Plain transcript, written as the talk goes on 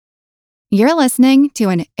You're listening to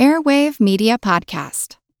an Airwave Media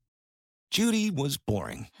Podcast. Judy was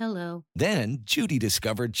boring. Hello. Then Judy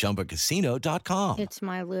discovered ChumbaCasino.com. It's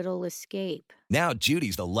my little escape. Now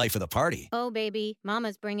Judy's the life of the party. Oh, baby,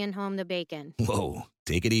 mama's bringing home the bacon. Whoa,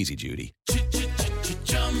 take it easy, Judy.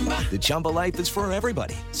 The Chumba life is for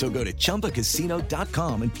everybody. So go to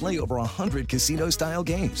ChumbaCasino.com and play over 100 casino-style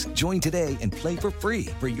games. Join today and play for free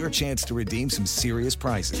for your chance to redeem some serious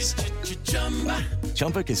prizes.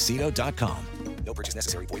 ChumbaCasino.com. No purchase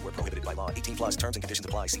necessary. Void where prohibited by law. 18 plus terms and conditions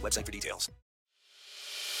apply. See website for details.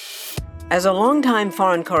 As a longtime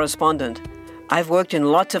foreign correspondent, I've worked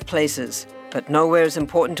in lots of places, but nowhere as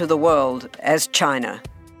important to the world as China.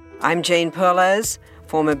 I'm Jane Perlez,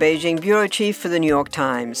 former Beijing bureau chief for the New York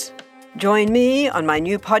Times. Join me on my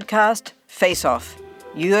new podcast, Face Off,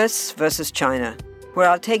 U.S. versus China, where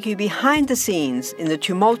I'll take you behind the scenes in the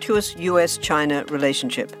tumultuous U.S.-China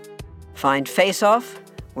relationship. Find Face Off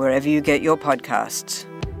wherever you get your podcasts.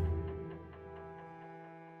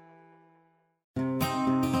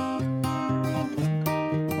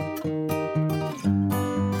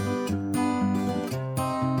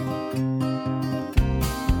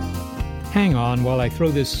 Hang on while I throw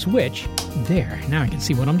this switch. There, now I can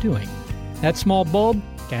see what I'm doing. That small bulb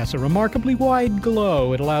casts a remarkably wide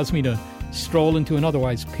glow. It allows me to stroll into an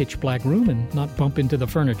otherwise pitch-black room and not bump into the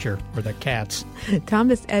furniture or the cats.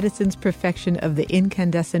 Thomas Edison's perfection of the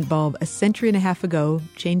incandescent bulb a century and a half ago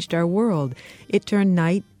changed our world. It turned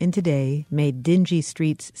night into day, made dingy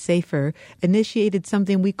streets safer, initiated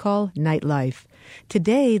something we call nightlife.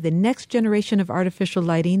 Today, the next generation of artificial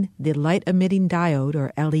lighting, the light-emitting diode,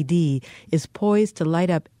 or LED, is poised to light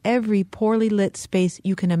up every poorly lit space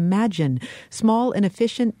you can imagine. Small and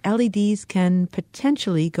efficient LEDs can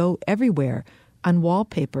potentially go everywhere, on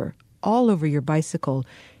wallpaper, all over your bicycle.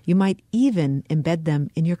 You might even embed them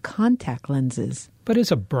in your contact lenses. But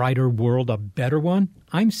is a brighter world a better one?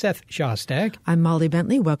 I'm Seth Shostak. I'm Molly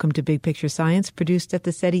Bentley. Welcome to Big Picture Science, produced at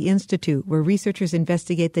the SETI Institute, where researchers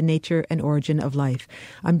investigate the nature and origin of life.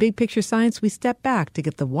 On Big Picture Science, we step back to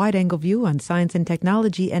get the wide-angle view on science and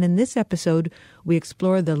technology, and in this episode, we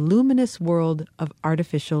explore the luminous world of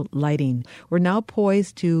artificial lighting. We're now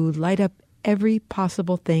poised to light up every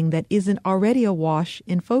possible thing that isn't already awash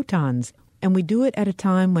in photons. And we do it at a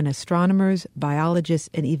time when astronomers, biologists,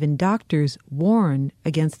 and even doctors warn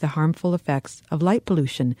against the harmful effects of light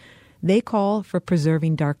pollution. They call for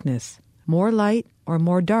preserving darkness. More light or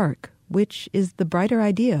more dark? Which is the brighter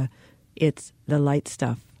idea? It's the light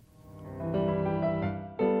stuff.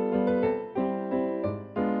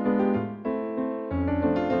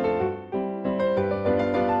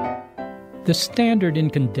 The standard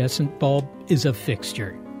incandescent bulb is a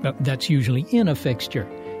fixture. That's usually in a fixture.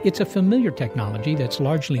 It's a familiar technology that's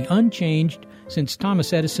largely unchanged since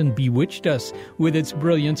Thomas Edison bewitched us with its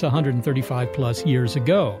brilliance 135-plus years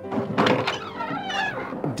ago.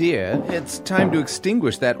 Dear, it's time to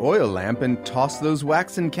extinguish that oil lamp and toss those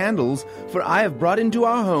waxen candles, for I have brought into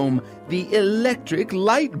our home the electric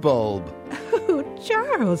light bulb. Oh,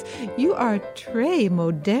 Charles, you are très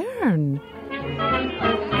moderne.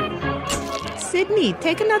 Sydney,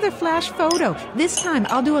 take another flash photo. This time,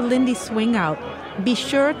 I'll do a Lindy swing out. Be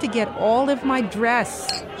sure to get all of my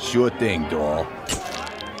dress. Sure thing, doll.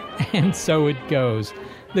 And so it goes.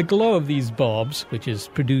 The glow of these bulbs, which is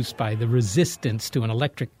produced by the resistance to an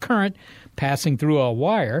electric current passing through a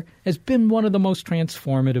wire, has been one of the most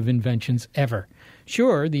transformative inventions ever.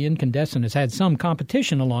 Sure, the incandescent has had some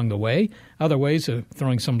competition along the way, other ways of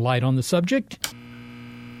throwing some light on the subject.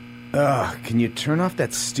 Can you turn off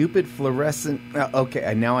that stupid fluorescent...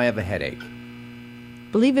 Okay, now I have a headache.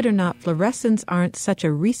 Believe it or not, fluorescents aren't such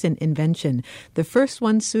a recent invention. The first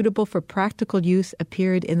one suitable for practical use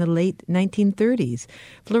appeared in the late 1930s.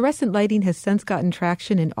 Fluorescent lighting has since gotten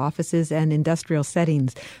traction in offices and industrial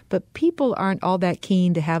settings, but people aren't all that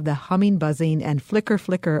keen to have the humming, buzzing, and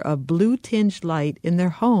flicker of blue-tinged light in their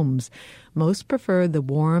homes. Most prefer the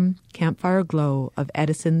warm, campfire glow of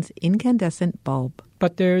Edison's incandescent bulb.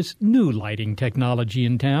 But there's new lighting technology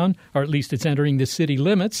in town, or at least it's entering the city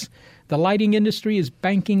limits. The lighting industry is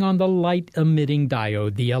banking on the light-emitting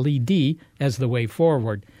diode, the LED, as the way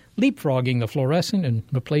forward, leapfrogging the fluorescent and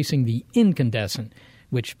replacing the incandescent,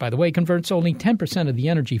 which, by the way, converts only 10% of the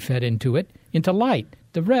energy fed into it into light.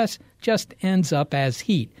 The rest just ends up as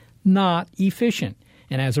heat, not efficient.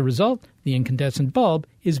 And as a result, the incandescent bulb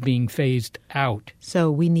is being phased out.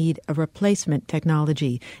 So we need a replacement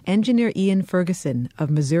technology. Engineer Ian Ferguson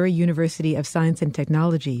of Missouri University of Science and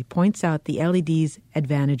Technology points out the LED's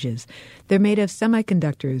advantages. They're made of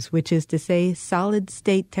semiconductors, which is to say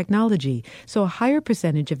solid-state technology, so a higher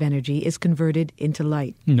percentage of energy is converted into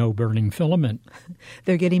light. No burning filament.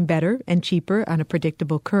 They're getting better and cheaper on a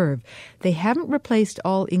predictable curve. They haven't replaced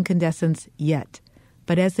all incandescents yet.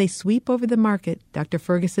 But as they sweep over the market, Dr.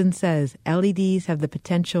 Ferguson says LEDs have the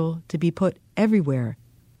potential to be put everywhere.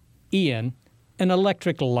 Ian, an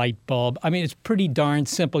electric light bulb, I mean, it's pretty darn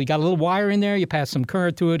simple. You got a little wire in there, you pass some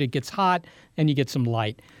current through it, it gets hot, and you get some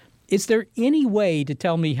light. Is there any way to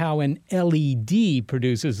tell me how an LED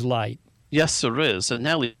produces light? Yes, there is. An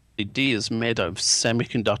LED is made out of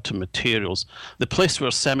semiconductor materials. The place where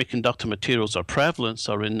semiconductor materials are prevalent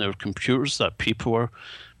are in their computers that people are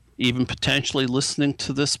even potentially listening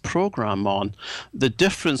to this program on. The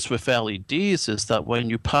difference with LEDs is that when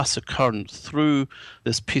you pass a current through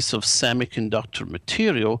this piece of semiconductor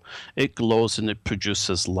material, it glows and it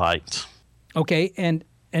produces light. Okay, and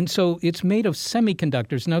so it's made of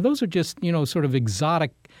semiconductors. Now, those are just, sort of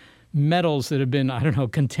exotic metals that have been,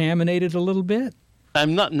 contaminated a little bit?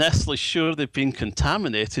 I'm not necessarily sure they've been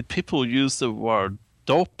contaminated. People use the word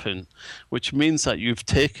dopant, which means that you've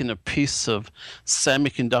taken a piece of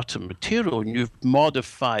semiconductor material and you've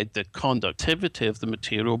modified the conductivity of the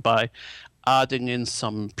material by adding in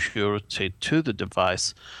some impurity to the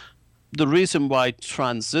device. The reason why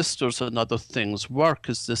transistors and other things work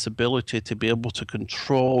is this ability to be able to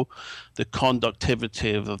control the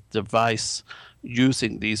conductivity of the device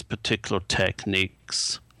using these particular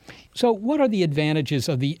techniques. So what are the advantages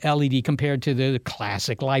of the LED compared to the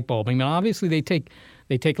classic light bulb? I mean, obviously they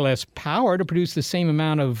take less power to produce the same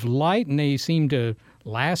amount of light, and they seem to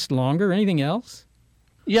last longer. Anything else?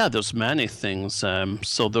 Yeah, there's many things.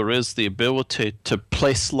 So there is the ability to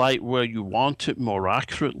place light where you want it more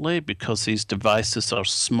accurately because these devices are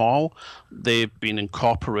small. They've been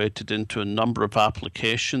incorporated into a number of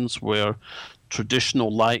applications where traditional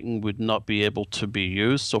lighting would not be able to be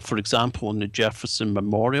used. So, for example, in the Jefferson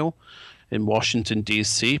Memorial in Washington,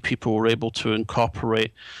 D.C., people were able to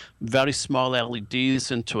incorporate very small LEDs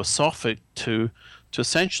into a soffit to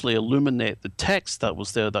essentially illuminate the text that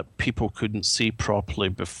was there that people couldn't see properly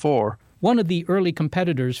before. One of the early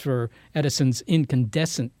competitors for Edison's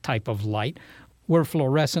incandescent type of light were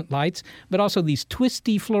fluorescent lights, but also these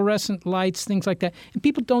twisty fluorescent lights, things like that. And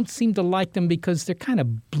people don't seem to like them because they're kind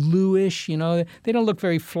of bluish, They don't look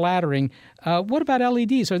very flattering. What about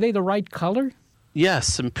LEDs? Are they the right color?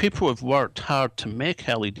 Yes, and people have worked hard to make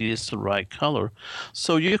LEDs the right color.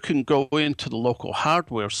 So you can go into the local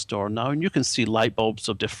hardware store now and you can see light bulbs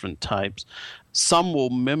of different types. Some will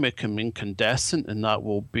mimic an incandescent, and that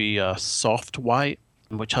will be a soft white,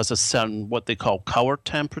 which has a certain what they call color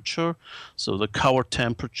temperature. So the color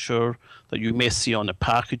temperature that you may see on the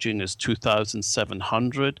packaging is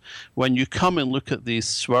 2,700. When you come and look at these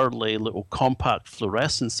swirly little compact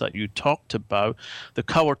fluorescents that you talked about, the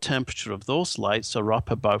color temperature of those lights are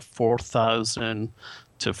up about 4,000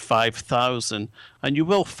 to 5,000. And you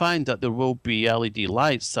will find that there will be LED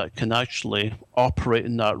lights that can actually operate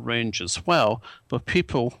in that range as well. But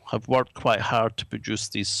people have worked quite hard to produce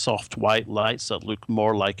these soft white lights that look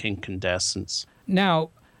more like incandescents.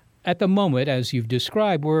 Now, at the moment, as you've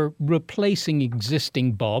described, we're replacing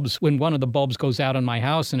existing bulbs. When one of the bulbs goes out in my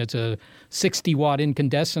house and it's a 60-watt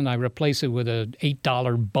incandescent, I replace it with an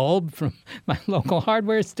 $8 bulb from my local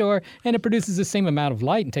hardware store, and it produces the same amount of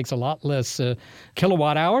light and takes a lot less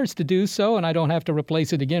kilowatt hours to do so, and I don't have to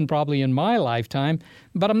replace it again probably in my lifetime.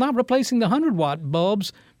 But I'm not replacing the 100-watt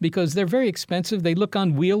bulbs because they're very expensive. They look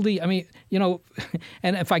unwieldy. I mean,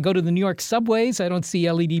 and if I go to the New York subways, I don't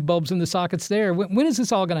see LED bulbs in the sockets there. When is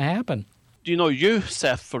this all going to happen? You,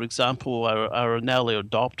 Seth, for example, are an early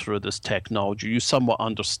adopter of this technology. You somewhat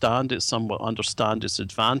understand it, somewhat understand its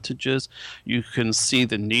advantages. You can see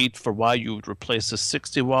the need for why you would replace a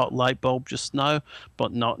 60-watt light bulb just now,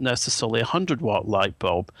 but not necessarily a 100-watt light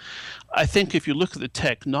bulb. I think if you look at the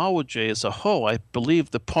technology as a whole, I believe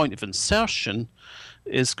the point of insertion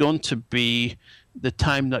is going to be the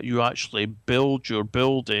time that you actually build your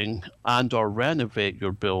building and or renovate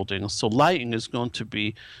your building. So lighting is going to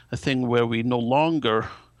be a thing where we no longer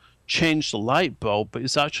change the light bulb, but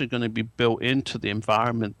it's actually going to be built into the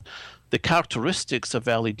environment. The characteristics of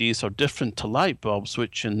LEDs are different to light bulbs,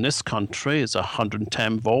 which in this country is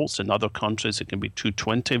 110 volts. In other countries, it can be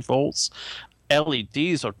 220 volts.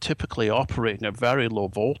 LEDs are typically operating at very low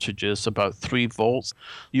voltages, about 3 volts.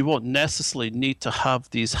 You won't necessarily need to have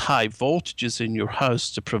these high voltages in your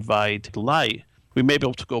house to provide light. We may be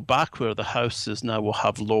able to go back where the houses now will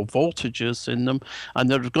have low voltages in them, and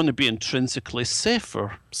they're going to be intrinsically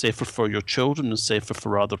safer for your children and safer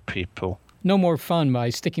for other people. No more fun by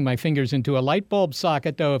sticking my fingers into a light bulb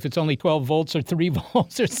socket, though, if it's only 12 volts or 3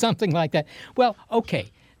 volts or something like that. Well,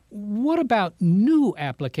 okay, what about new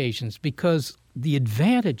applications? Because the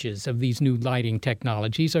advantages of these new lighting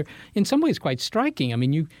technologies are in some ways quite striking. I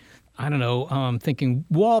mean, I'm thinking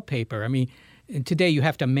wallpaper. I mean, today you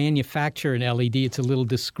have to manufacture an LED. It's a little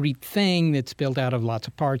discrete thing that's built out of lots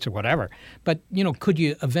of parts or whatever. But, could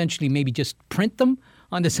you eventually maybe just print them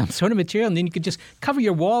onto some sort of material, and then you could just cover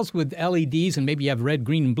your walls with LEDs, and maybe you have red,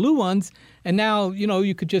 green, and blue ones, and now,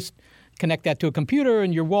 you could just connect that to a computer,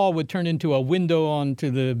 and your wall would turn into a window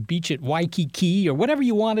onto the beach at Waikiki or whatever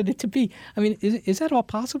you wanted it to be. I mean, is that all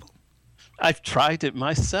possible? I've tried it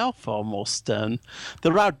myself almost.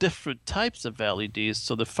 There are different types of LEDs.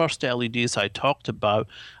 So the first LEDs I talked about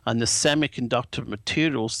and the semiconductor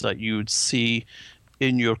materials that you would see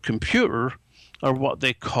in your computer are what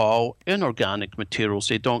they call inorganic materials.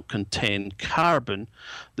 They don't contain carbon.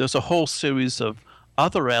 There's a whole series of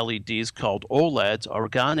other LEDs called OLEDs,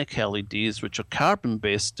 organic LEDs, which are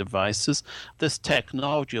carbon-based devices. This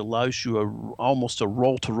technology allows you almost a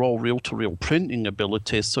roll-to-roll, reel-to-reel printing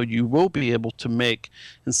ability, so you will be able to make,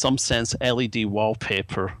 in some sense, LED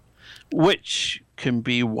wallpaper, which can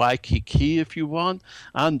be Waikiki if you want,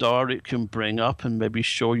 or it can bring up and maybe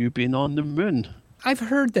show you being on the moon. I've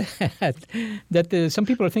heard that some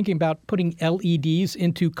people are thinking about putting LEDs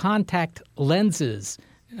into contact lenses.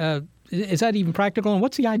 Is that even practical? And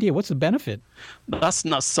what's the idea? What's the benefit? That's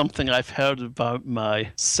not something I've heard about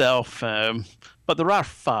myself. But there are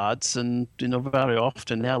fads, and very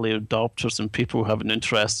often early adopters and people who have an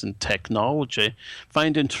interest in technology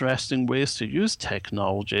find interesting ways to use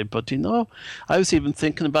technology. But I was even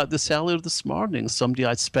thinking about this earlier this morning. Somebody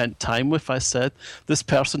I'd spent time with, I said, this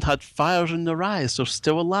person had fire in their eyes. They're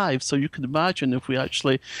still alive. So you can imagine if we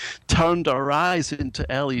actually turned our eyes into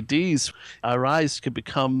LEDs, our eyes could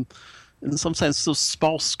become, in some sense, those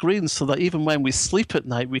small screens so that even when we sleep at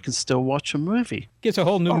night, we can still watch a movie. Gives a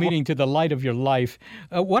whole new meaning to the light of your life.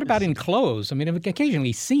 What about in clothes? I mean, I've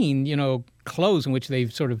occasionally seen, clothes in which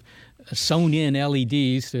they've sort of sewn in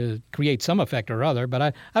LEDs to create some effect or other.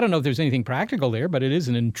 But I don't know if there's anything practical there, but it is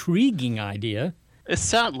an intriguing idea. It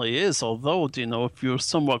certainly is, although, if you're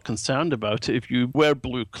somewhat concerned about it, if you wear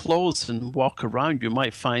blue clothes and walk around, you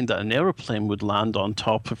might find that an airplane would land on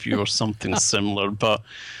top of you or something similar. But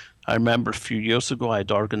I remember a few years ago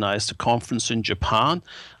I'd organized a conference in Japan,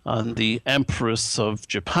 and the Empress of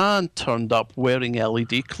Japan turned up wearing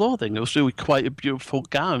LED clothing. It was really quite a beautiful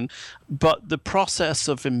gown. But the process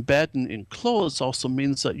of embedding in clothes also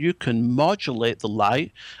means that you can modulate the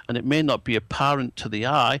light, and it may not be apparent to the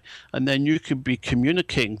eye, and then you can be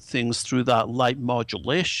communicating things through that light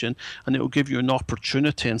modulation, and it will give you an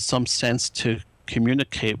opportunity in some sense to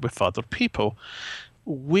communicate with other people.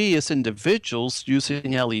 We as individuals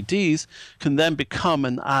using LEDs can then become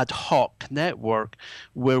an ad hoc network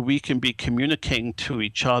where we can be communicating to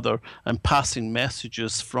each other and passing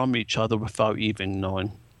messages from each other without even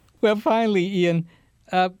knowing. Well, finally, Ian,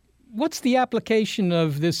 what's the application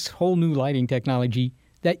of this whole new lighting technology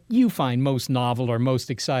that you find most novel or most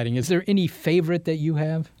exciting? Is there any favorite that you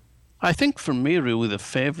have? I think for me, really, the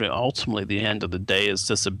favorite, ultimately, at the end of the day, is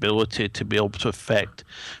this ability to be able to affect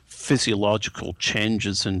physiological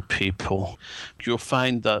changes in people. You'll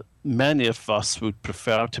find that many of us would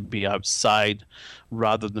prefer to be outside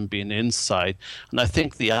rather than being inside. And I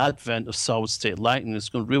think the advent of solid-state lighting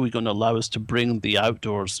is really going to allow us to bring the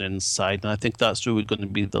outdoors inside. And I think that's really going to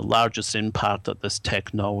be the largest impact that this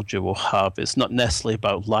technology will have. It's not necessarily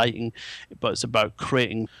about lighting, but it's about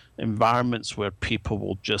creating environments where people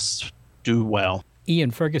will just do well.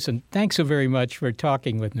 Ian Ferguson, thanks so very much for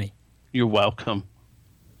talking with me. You're welcome.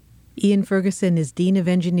 Ian Ferguson is Dean of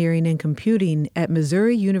Engineering and Computing at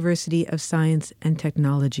Missouri University of Science and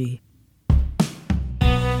Technology.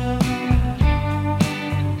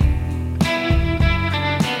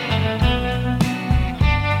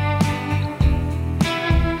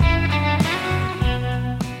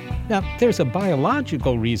 Now, there's a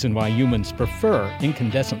biological reason why humans prefer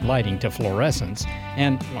incandescent lighting to fluorescence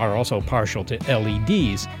and are also partial to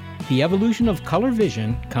LEDs. The evolution of color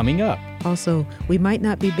vision coming up. Also, we might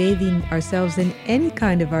not be bathing ourselves in any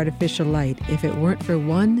kind of artificial light if it weren't for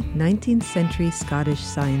one 19th century Scottish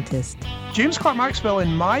scientist. James Clerk Maxwell,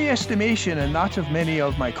 in my estimation and that of many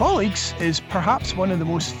of my colleagues, is perhaps one of the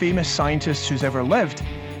most famous scientists who's ever lived.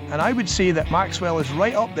 And I would say that Maxwell is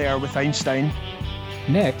right up there with Einstein.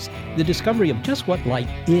 Next, the discovery of just what light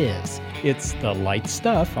is. It's the light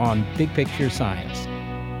stuff on Big Picture Science.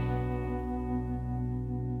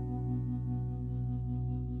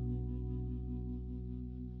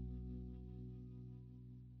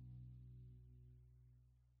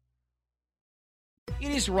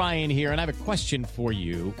 It is Ryan here, and I have a question for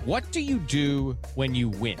you. What do you do when you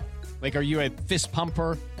win? Like, are you a fist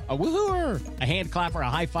pumper, a woo-hooer, a hand clapper, a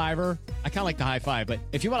high-fiver? I kind of like the high-five, but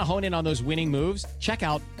if you want to hone in on those winning moves, check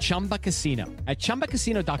out Chumba Casino. At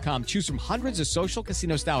ChumbaCasino.com, choose from hundreds of social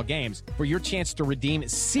casino-style games for your chance to redeem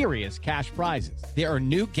serious cash prizes. There are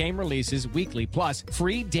new game releases weekly, plus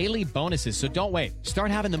free daily bonuses, so don't wait. Start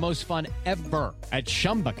having the most fun ever at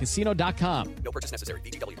ChumbaCasino.com. No purchase necessary.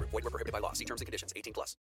 VGW Group. Void where prohibited by law. See terms and conditions.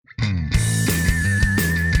 18+.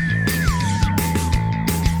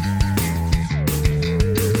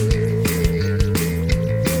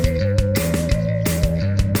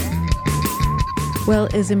 Well,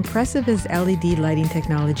 as impressive as LED lighting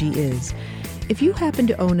technology is, if you happen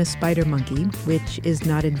to own a spider monkey, which is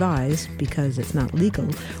not advised because it's not legal,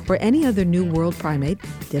 or any other New World primate,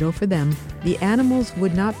 ditto for them, the animals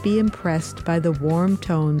would not be impressed by the warm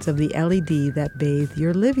tones of the LED that bathe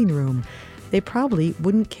your living room. They probably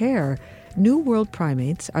wouldn't care. New World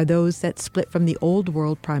primates are those that split from the Old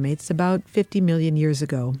World primates about 50 million years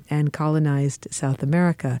ago and colonized South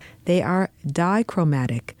America. They are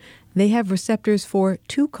dichromatic. They have receptors for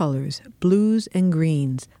two colors, blues and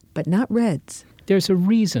greens, but not reds. There's a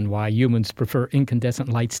reason why humans prefer incandescent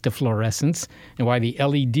lights to fluorescence and why the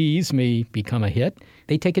LEDs may become a hit.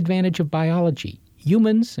 They take advantage of biology.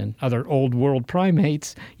 Humans and other Old World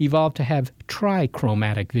primates evolved to have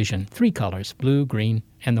trichromatic vision, three colors, blue, green,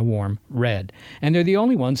 and the warm red. And they're the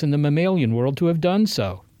only ones in the mammalian world to have done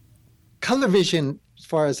so. Color vision, as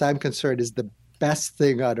far as I'm concerned, is the best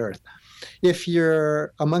thing on earth. If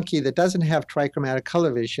you're a monkey that doesn't have trichromatic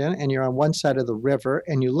color vision and you're on one side of the river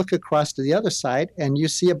and you look across to the other side and you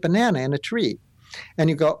see a banana in a tree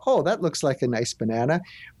and you go, oh, that looks like a nice banana,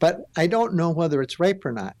 but I don't know whether it's ripe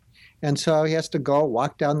or not. And so he has to go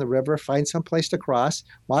walk down the river, find some place to cross,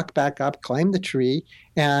 walk back up, climb the tree,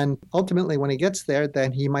 and ultimately when he gets there,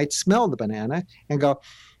 then he might smell the banana and go,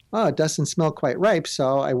 oh, it doesn't smell quite ripe,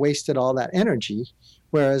 so I wasted all that energy.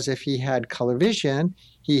 Whereas if he had color vision,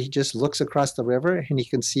 he just looks across the river and he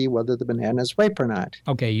can see whether the banana is ripe or not.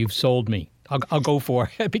 Okay, you've sold me. I'll go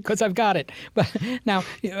for it because I've got it. But now,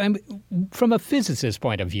 from a physicist's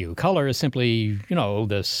point of view, color is simply,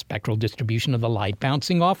 the spectral distribution of the light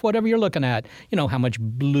bouncing off whatever you're looking at. How much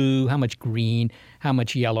blue, how much green, how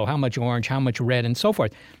much yellow, how much orange, how much red, and so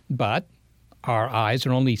forth. But our eyes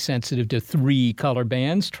are only sensitive to three color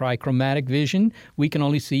bands, trichromatic vision. We can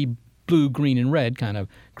only see blue, green, and red, kind of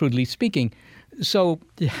crudely speaking. So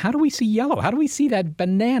how do we see yellow? How do we see that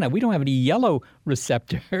banana? We don't have any yellow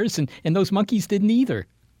receptors, and those monkeys didn't either.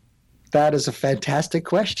 That is a fantastic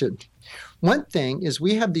question. One thing is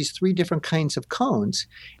we have these three different kinds of cones,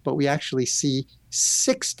 but we actually see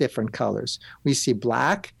six different colors. We see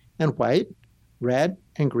black and white, red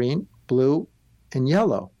and green, blue and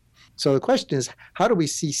yellow. So the question is, how do we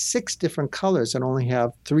see six different colors and only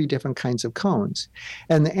have three different kinds of cones?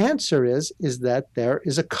 And the answer is that there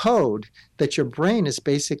is a code that your brain is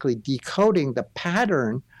basically decoding the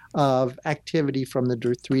pattern of activity from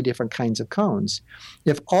the three different kinds of cones.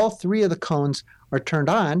 If all three of the cones are turned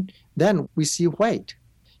on, then we see white.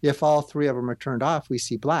 If all three of them are turned off, we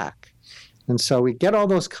see black. And so we get all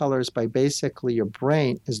those colors by basically your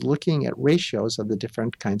brain is looking at ratios of the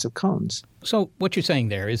different kinds of cones. So what you're saying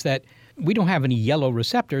there is that we don't have any yellow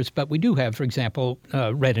receptors, but we do have, for example,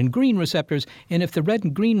 red and green receptors. And if the red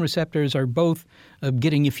and green receptors are both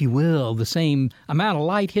getting, if you will, the same amount of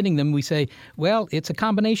light hitting them, we say, well, it's a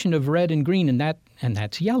combination of red and green, and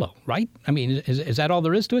that's yellow, right? I mean, is that all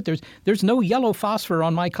there is to it? There's no yellow phosphor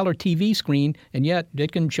on my color TV screen, and yet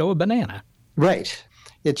it can show a banana. Right.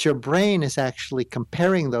 It's your brain is actually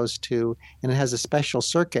comparing those two, and it has a special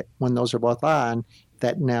circuit when those are both on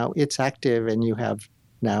that now it's active and you have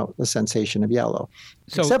now the sensation of yellow.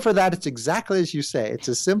 So, except for that, it's exactly as you say. It's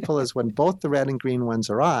as simple as when both the red and green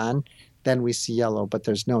ones are on, then we see yellow, but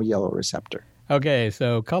there's no yellow receptor. Okay,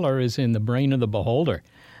 so color is in the brain of the beholder.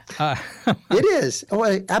 It is.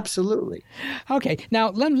 Oh, absolutely. Okay. Now,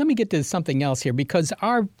 let me get to something else here, because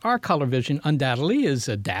our color vision undoubtedly is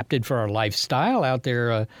adapted for our lifestyle out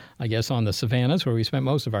there, I guess, on the savannas where we spent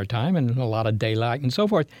most of our time and a lot of daylight and so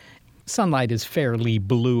forth. Sunlight is fairly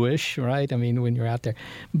bluish, right? I mean, when you're out there.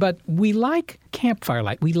 But we like campfire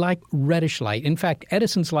light. We like reddish light. In fact,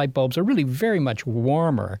 Edison's light bulbs are really very much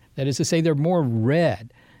warmer. That is to say, they're more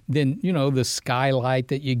red than, the skylight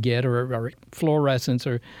that you get or fluorescence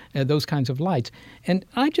or those kinds of lights. And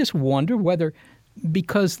I just wonder whether,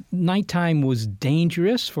 because nighttime was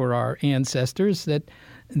dangerous for our ancestors, that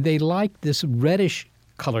they liked this reddish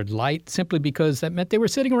colored light simply because that meant they were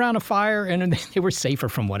sitting around a fire and they were safer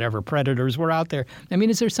from whatever predators were out there. I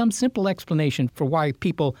mean, is there some simple explanation for why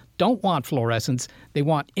people don't want fluorescence? They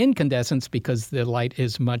want incandescence because the light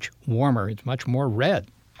is much warmer. It's much more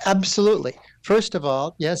red. Absolutely. First of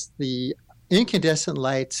all, yes, the incandescent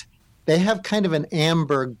lights, they have kind of an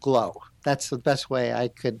amber glow. That's the best way I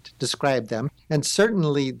could describe them. And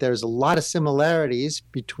certainly there's a lot of similarities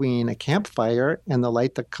between a campfire and the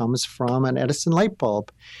light that comes from an Edison light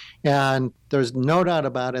bulb. And there's no doubt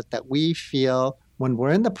about it that we feel when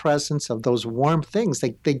we're in the presence of those warm things,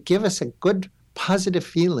 they give us a good positive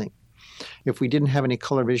feeling. If we didn't have any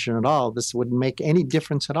color vision at all, this wouldn't make any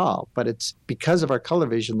difference at all. But it's because of our color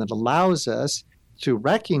vision that allows us to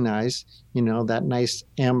recognize, that nice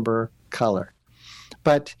amber color.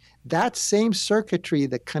 But that same circuitry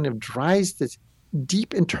that kind of drives this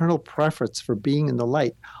deep internal preference for being in the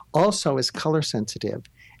light also is color sensitive.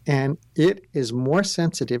 And it is more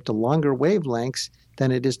sensitive to longer wavelengths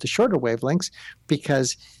than it is to shorter wavelengths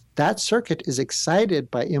because that circuit is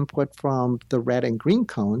excited by input from the red and green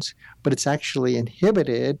cones, but it's actually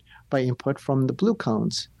inhibited by input from the blue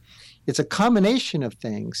cones. It's a combination of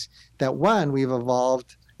things that, one, we've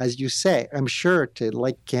evolved, as you say, I'm sure, to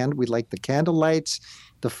we like the candle lights,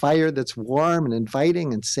 the fire that's warm and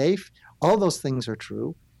inviting and safe. All those things are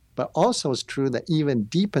true, but also it's true that even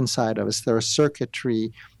deep inside of us, there's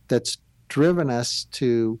circuitry that's driven us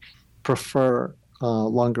to prefer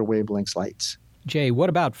longer wavelengths lights. Jay, what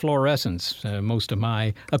about fluorescence? Most of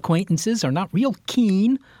my acquaintances are not real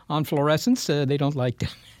keen on fluorescence. They don't like to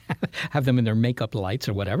have them in their makeup lights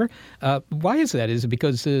or whatever. Why is that? Is it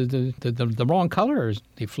because the wrong color, or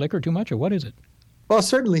they flicker too much, or what is it? Well,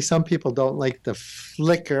 certainly some people don't like the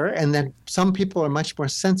flicker, and then some people are much more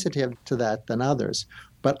sensitive to that than others.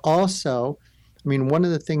 But also, one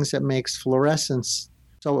of the things that makes fluorescence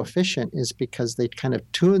so efficient is because they kind of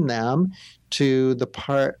tune them to the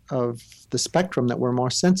part of the spectrum that we're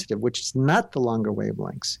more sensitive, which is not the longer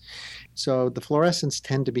wavelengths. So the fluorescents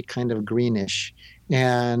tend to be kind of greenish,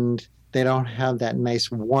 and they don't have that nice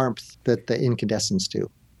warmth that the incandescents do.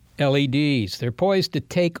 LEDs, they're poised to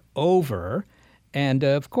take over. And,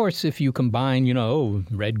 of course, if you combine,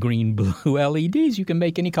 red, green, blue LEDs, you can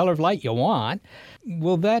make any color of light you want.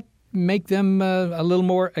 Will that make them a little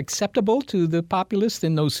more acceptable to the populace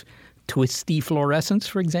than those twisty fluorescents,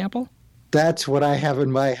 for example? That's what I have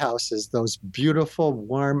in my house, is those beautiful,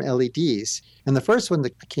 warm LEDs. And the first one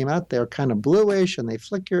that came out, they were kind of bluish, and they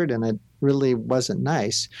flickered, and it really wasn't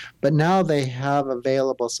nice. But now they have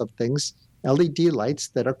available some things, LED lights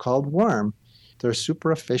that are called warm. They're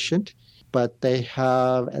super efficient, but they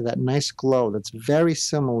have that nice glow that's very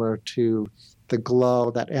similar to the glow,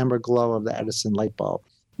 that amber glow of the Edison light bulb.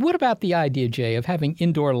 What about the idea, Jay, of having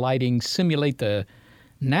indoor lighting simulate the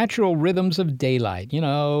natural rhythms of daylight?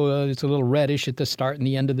 It's a little reddish at the start and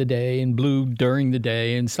the end of the day and blue during the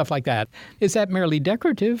day and stuff like that. Is that merely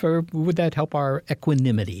decorative, or would that help our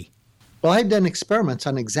equanimity? Well, I've done experiments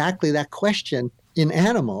on exactly that question in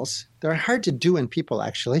animals. They're hard to do in people,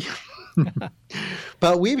 actually.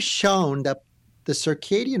 But we've shown that the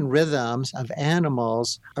circadian rhythms of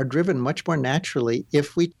animals are driven much more naturally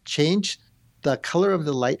if we change the color of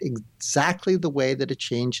the light exactly the way that it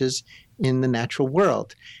changes in the natural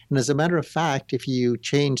world. And as a matter of fact, if you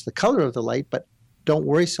change the color of the light but don't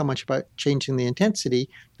worry so much about changing the intensity,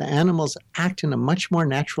 the animals act in a much more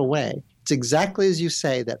natural way. It's exactly as you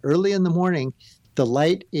say, that early in the morning, the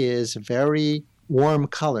light is very warm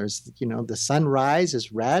colors. The sunrise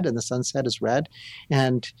is red and the sunset is red.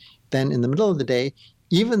 And then in the middle of the day,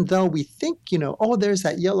 even though we think, there's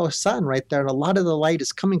that yellow sun right there, and a lot of the light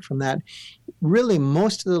is coming from that, really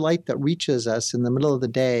most of the light that reaches us in the middle of the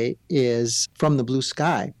day is from the blue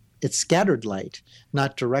sky. It's scattered light,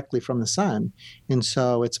 not directly from the sun. And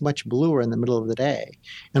so it's much bluer in the middle of the day.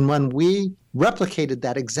 And when we replicated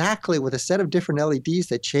that exactly with a set of different LEDs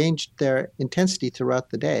that changed their intensity throughout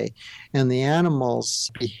the day, and the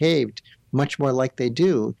animals behaved much more like they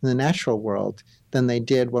do in the natural world than they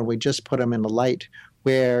did when we just put them in a light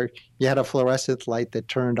where you had a fluorescent light that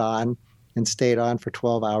turned on and stayed on for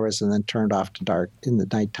 12 hours and then turned off to dark in the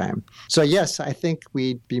nighttime. So yes, I think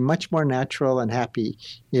we'd be much more natural and happy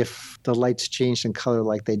if the lights changed in color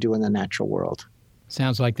like they do in the natural world.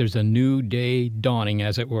 Sounds like there's a new day dawning,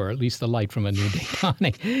 as it were, at least the light from a new day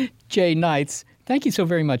dawning. Jay Neitz, thank you so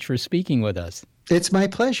very much for speaking with us. It's my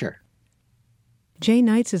pleasure. Jay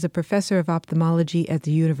Neitz is a professor of ophthalmology at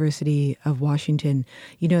the University of Washington.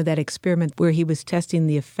 That experiment where he was testing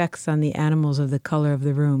the effects on the animals of the color of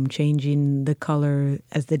the room, changing the color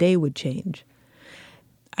as the day would change.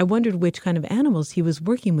 I wondered which kind of animals he was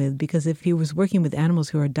working with, because if he was working with animals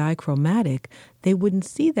who are dichromatic, they wouldn't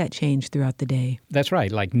see that change throughout the day. That's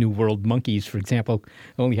right. Like New World monkeys, for example,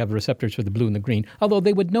 only have receptors for the blue and the green. Although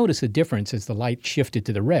they would notice a difference as the light shifted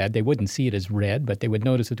to the red. They wouldn't see it as red, but they would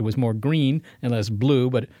notice that there was more green and less blue,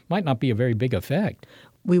 but it might not be a very big effect.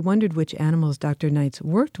 We wondered which animals Dr. Knights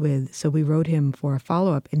worked with, so we wrote him for a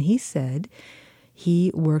follow-up, and he said he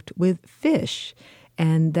worked with fish.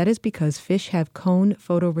 And that is because fish have cone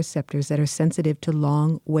photoreceptors that are sensitive to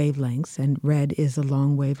long wavelengths, and red is a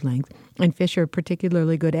long wavelength. And fish are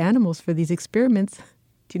particularly good animals for these experiments.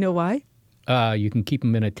 Do you know why? You can keep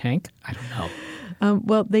them in a tank? I don't know.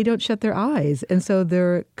 Well, they don't shut their eyes, and so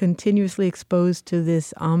they're continuously exposed to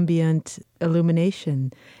this ambient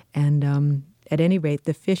illumination. And at any rate,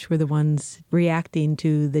 the fish were the ones reacting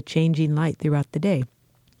to the changing light throughout the day.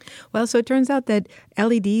 Well, so it turns out that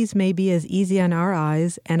LEDs may be as easy on our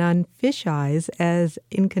eyes and on fish eyes as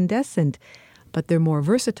incandescent, but they're more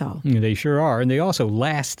versatile. They sure are, and they also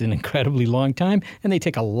last an incredibly long time, and they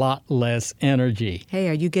take a lot less energy. Hey,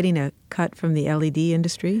 are you getting a cut from the LED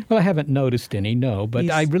industry? Well, I haven't noticed any, no, but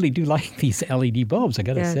I really do like these LED bulbs, I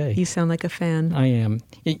gotta say. You sound like a fan. I am.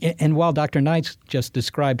 And while Dr. Knights just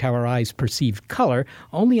described how our eyes perceive color,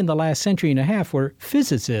 only in the last century and a half were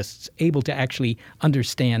physicists able to actually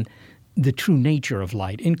understand the true nature of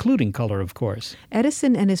light, including color, of course.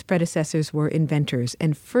 Edison and his predecessors were inventors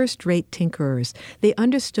and first-rate tinkerers. They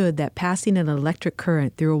understood that passing an electric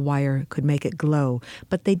current through a wire could make it glow,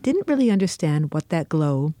 but they didn't really understand what that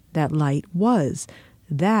glow, that light, was.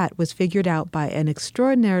 That was figured out by an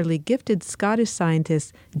extraordinarily gifted Scottish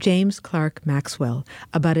scientist, James Clerk Maxwell,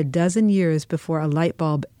 about a dozen years before a light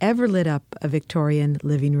bulb ever lit up a Victorian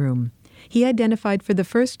living room. He identified for the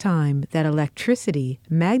first time that electricity,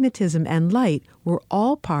 magnetism, and light were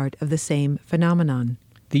all part of the same phenomenon.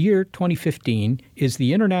 The year 2015 is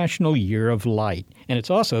the International Year of Light, and it's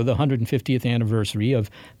also the 150th anniversary of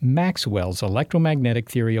Maxwell's electromagnetic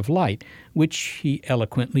theory of light, which he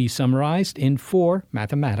eloquently summarized in 4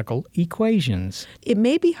 mathematical equations. It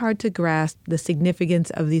may be hard to grasp the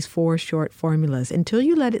significance of these 4 short formulas until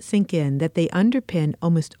you let it sink in that they underpin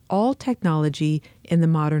almost all technology in the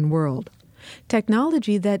modern world.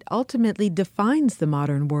 Technology that ultimately defines the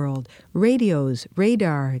modern world. Radios,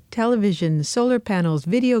 radar, television, solar panels,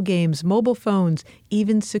 video games, mobile phones,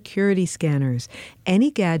 even security scanners. Any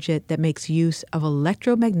gadget that makes use of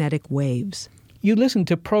electromagnetic waves. You listen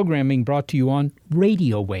to programming brought to you on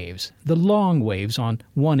radio waves, the long waves on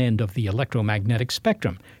one end of the electromagnetic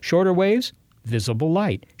spectrum. Shorter waves, visible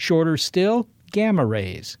light. Shorter still, gamma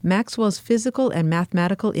rays. Maxwell's physical and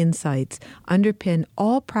mathematical insights underpin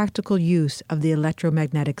all practical use of the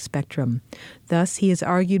electromagnetic spectrum. Thus, he is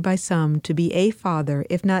argued by some to be a father,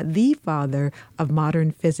 if not the father, of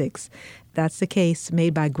modern physics. That's the case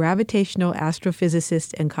made by gravitational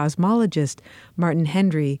astrophysicist and cosmologist Martin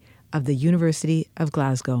Hendry of the University of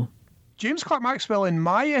Glasgow. James Clerk Maxwell, in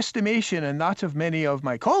my estimation and that of many of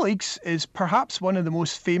my colleagues, is perhaps one of the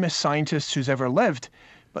most famous scientists who's ever lived.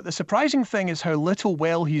 But the surprising thing is how little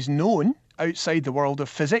well he's known outside the world of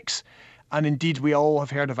physics. And indeed, we all have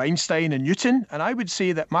heard of Einstein and Newton. And I would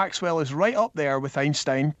say that Maxwell is right up there with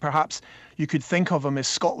Einstein. Perhaps you could think of him as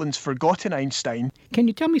Scotland's forgotten Einstein. Can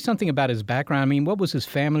you tell me something about his background? I mean, what was his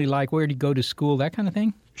family like? Where did he go to school? That kind of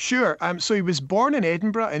thing? Sure. So he was born in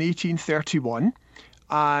Edinburgh in 1831.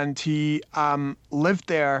 And he lived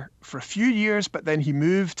there for a few years, but then he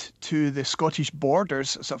moved to the Scottish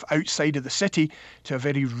borders, sort of outside of the city, to a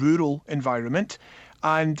very rural environment.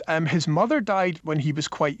 And his mother died when he was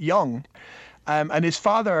quite young. And his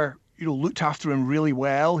father, looked after him really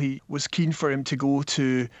well. He was keen for him to go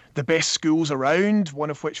to the best schools around, one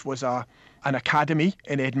of which was an academy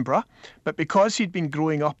in Edinburgh. But because he'd been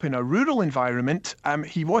growing up in a rural environment,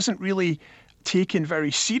 he wasn't really taken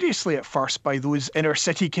very seriously at first by those inner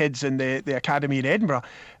city kids in the academy in Edinburgh.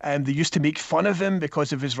 They used to make fun of him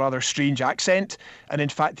because of his rather strange accent, and in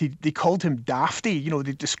fact they called him Dafty,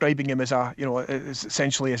 describing him as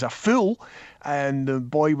essentially as a fool. And the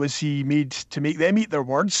boy was he made to make them eat their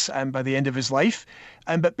words by the end of his life.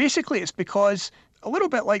 But basically it's because, a little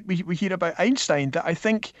bit like we hear about Einstein, that I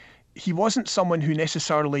think he wasn't someone who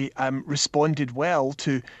necessarily responded well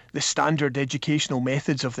to the standard educational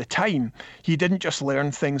methods of the time. He didn't just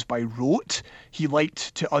learn things by rote. He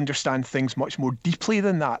liked to understand things much more deeply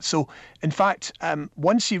than that. So, in fact,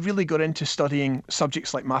 once he really got into studying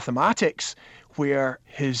subjects like mathematics, where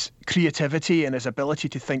his creativity and his ability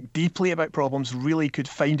to think deeply about problems really could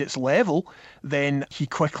find its level, then he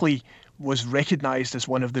quickly was recognised as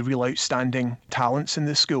one of the real outstanding talents in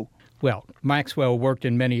the school. Well, Maxwell worked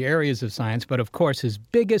in many areas of science, but of course his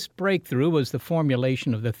biggest breakthrough was the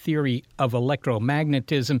formulation of the theory of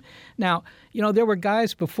electromagnetism. Now, there were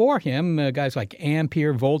guys before him, guys like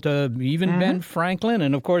Ampere, Volta, even Ben Franklin,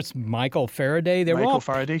 and of course Michael Faraday.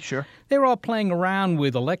 Faraday, sure. They were all playing around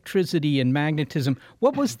with electricity and magnetism.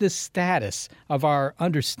 What was the status of our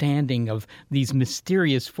understanding of these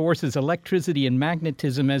mysterious forces, electricity and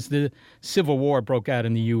magnetism, as the Civil War broke out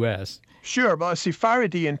in the U.S.? Sure, but I see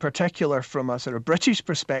Faraday in particular, from a sort of British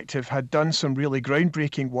perspective, had done some really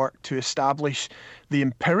groundbreaking work to establish the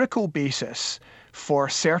empirical basis for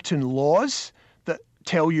certain laws that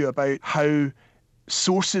tell you about how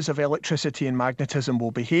sources of electricity and magnetism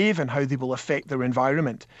will behave and how they will affect their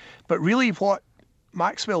environment. But really what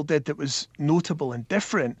Maxwell did that was notable and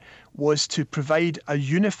different was to provide a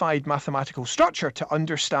unified mathematical structure to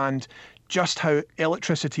understand just how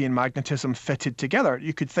electricity and magnetism fitted together.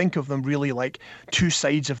 You could think of them really like two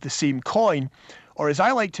sides of the same coin, or as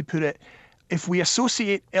I like to put it, if we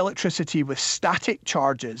associate electricity with static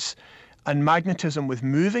charges and magnetism with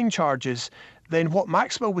moving charges, then what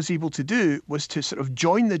Maxwell was able to do was to sort of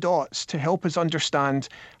join the dots to help us understand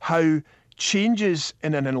how changes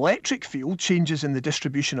in an electric field, changes in the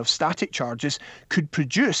distribution of static charges, could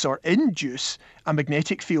produce or induce a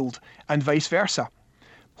magnetic field and vice versa.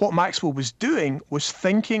 What Maxwell was doing was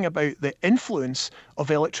thinking about the influence of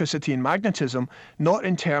electricity and magnetism, not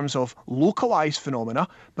in terms of localized phenomena,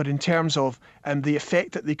 but in terms of the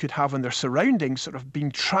effect that they could have on their surroundings, sort of being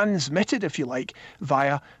transmitted, if you like,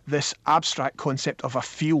 via this abstract concept of a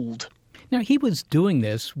field. Now, he was doing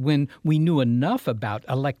this when we knew enough about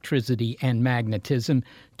electricity and magnetism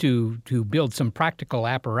to build some practical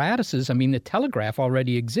apparatuses. I mean, the telegraph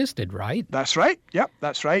already existed, right? That's right. Yep,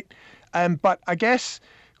 that's right. But I guess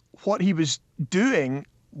what he was doing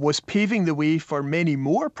was paving the way for many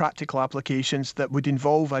more practical applications that would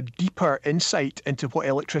involve a deeper insight into what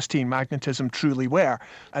electricity and magnetism truly were.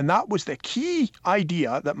 And that was the key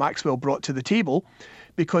idea that Maxwell brought to the table,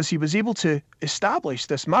 because he was able to establish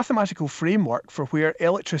this mathematical framework for where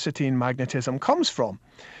electricity and magnetism comes from.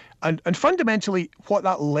 And fundamentally, what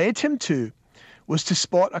that led him to was to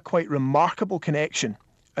spot a quite remarkable connection.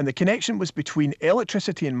 And the connection was between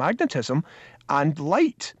electricity and magnetism and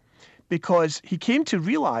light, because he came to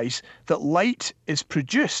realize that light is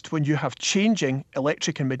produced when you have changing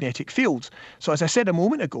electric and magnetic fields. So as I said a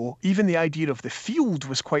moment ago, even the idea of the field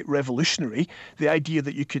was quite revolutionary. The idea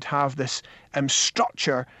that you could have this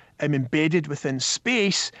structure embedded within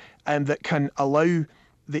space that can allow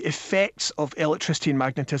the effects of electricity and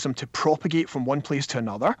magnetism to propagate from one place to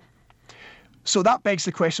another. So that begs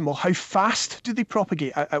the question, well, how fast do they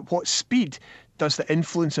propagate? At what speed does the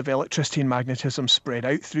influence of electricity and magnetism spread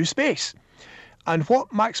out through space? And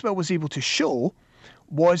what Maxwell was able to show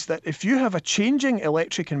was that if you have a changing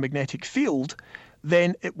electric and magnetic field,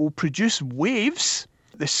 then it will produce waves.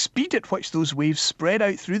 The speed at which those waves spread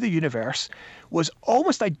out through the universe was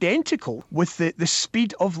almost identical with the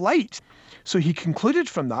speed of light. So he concluded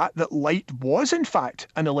from that light was in fact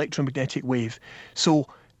an electromagnetic wave. So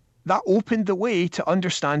that opened the way to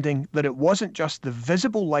understanding that it wasn't just the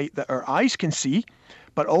visible light that our eyes can see,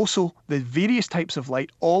 but also the various types of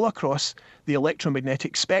light all across the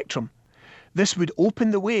electromagnetic spectrum. This would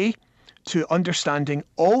open the way to understanding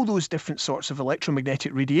all those different sorts of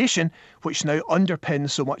electromagnetic radiation, which now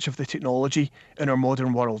underpins so much of the technology in our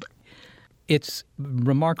modern world. It's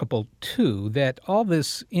remarkable, too, that all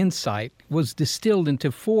this insight was distilled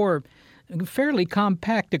into four fairly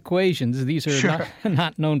compact equations. These are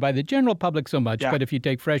not known by the general public so much, but if you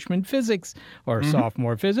take freshman physics or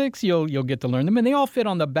sophomore physics, you'll get to learn them. And they all fit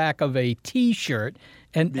on the back of a T-shirt.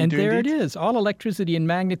 And there it is, all electricity and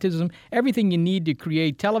magnetism, everything you need to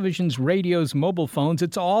create televisions, radios, mobile phones,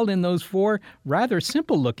 it's all in those four rather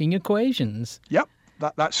simple-looking equations. Yep.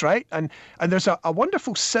 That's right. And there's a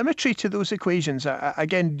wonderful symmetry to those equations.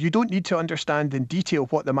 Again, you don't need to understand in detail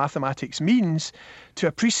what the mathematics means to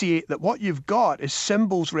appreciate that what you've got is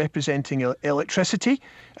symbols representing electricity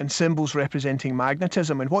and symbols representing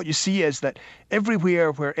magnetism. And what you see is that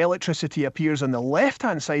everywhere where electricity appears on the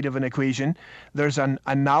left-hand side of an equation, there's an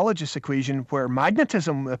analogous equation where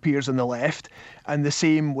magnetism appears on the left, and the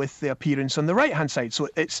same with the appearance on the right-hand side. So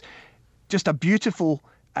it's just a beautiful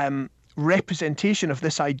representation of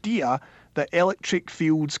this idea that electric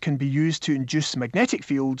fields can be used to induce magnetic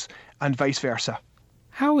fields and vice versa.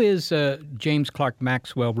 How is James Clerk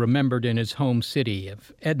Maxwell remembered in his home city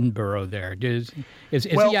of Edinburgh there? Is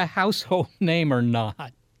he a household name or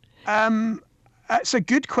not? It's a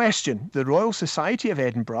good question. The Royal Society of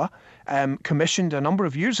Edinburgh commissioned a number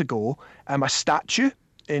of years ago a statue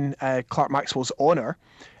in Clerk Maxwell's honour.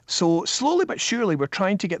 So slowly but surely, we're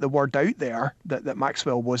trying to get the word out there that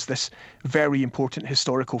Maxwell was this very important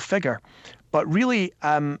historical figure. But really,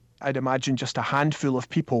 I'd imagine just a handful of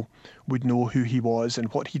people would know who he was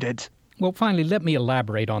and what he did. Well, finally, let me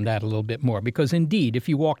elaborate on that a little bit more, because indeed, if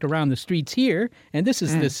you walked around the streets here, and this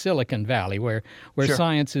is the Silicon Valley, where Sure.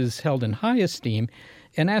 science is held in high esteem,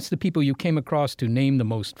 and asked the people you came across to name the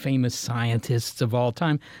most famous scientists of all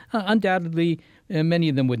time, undoubtedly, many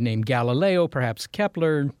of them would name Galileo, perhaps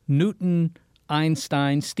Kepler, Newton,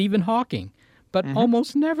 Einstein, Stephen Hawking. But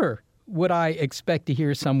almost never would I expect to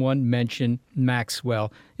hear someone mention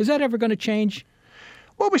Maxwell. Is that ever going to change?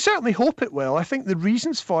 Well, we certainly hope it will. I think the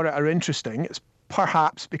reasons for it are interesting. It's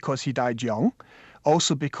perhaps because he died young,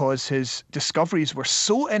 also because his discoveries were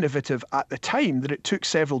so innovative at the time that it took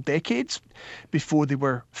several decades before they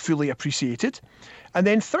were fully appreciated. And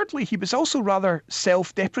then thirdly, he was also rather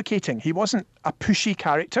self-deprecating. He wasn't a pushy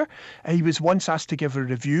character. He was once asked to give a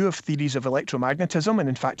review of theories of electromagnetism, and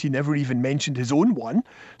in fact, he never even mentioned his own one.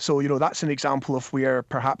 So, that's an example of where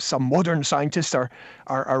perhaps some modern scientists are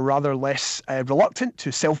rather less reluctant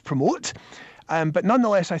to self-promote. But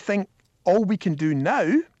nonetheless, I think all we can do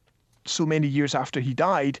now, so many years after he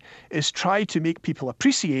died, is try to make people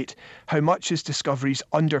appreciate how much his discoveries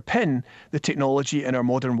underpin the technology in our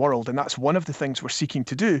modern world. And that's one of the things we're seeking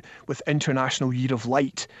to do with International Year of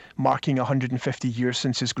Light, marking 150 years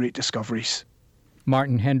since his great discoveries.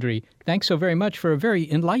 Martin Hendry, thanks so very much for a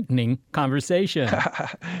very enlightening conversation.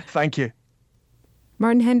 Thank you.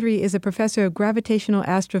 Martin Hendry is a professor of gravitational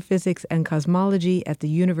astrophysics and cosmology at the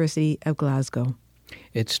University of Glasgow.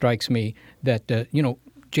 It strikes me that,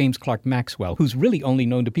 James Clerk Maxwell, who's really only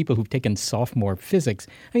known to people who've taken sophomore physics.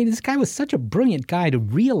 I mean, this guy was such a brilliant guy to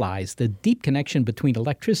realize the deep connection between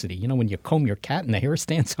electricity, when you comb your cat and the hair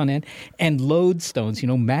stands on end, and lodestones,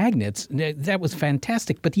 magnets. That was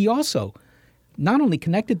fantastic. But he also not only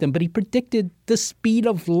connected them, but he predicted the speed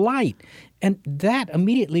of light. And that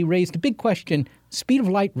immediately raised a big question, speed of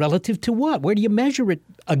light relative to what? Where do you measure it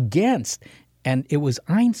against? And it was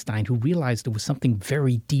Einstein who realized there was something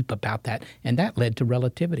very deep about that, and that led to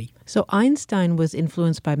relativity. So Einstein was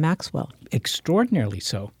influenced by Maxwell. Extraordinarily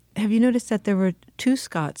so. Have you noticed that there were two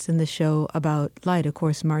Scots in the show about light? Of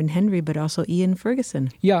course, Martin Hendry, but also Ian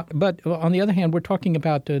Ferguson. Yeah, but on the other hand, we're talking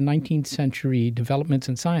about 19th century developments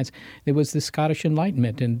in science. There was the Scottish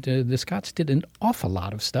Enlightenment, and the Scots did an awful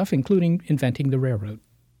lot of stuff, including inventing the railroad.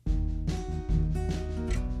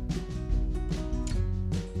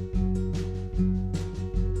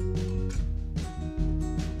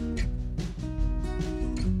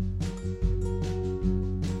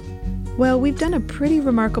 Well, we've done a pretty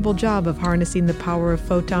remarkable job of harnessing the power of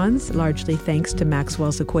photons, largely thanks to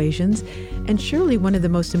Maxwell's equations. And surely one of the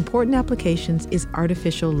most important applications is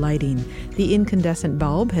artificial lighting. The incandescent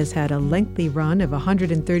bulb has had a lengthy run of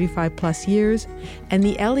 135 plus years, and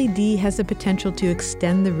the LED has the potential to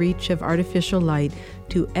extend the reach of artificial light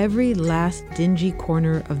to every last dingy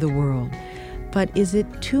corner of the world. But is it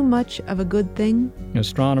too much of a good thing?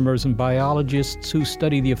 Astronomers and biologists who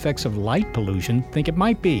study the effects of light pollution think it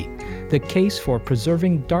might be. The case for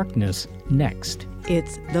preserving darkness next.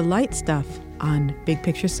 It's The Light Stuff on Big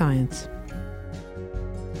Picture Science.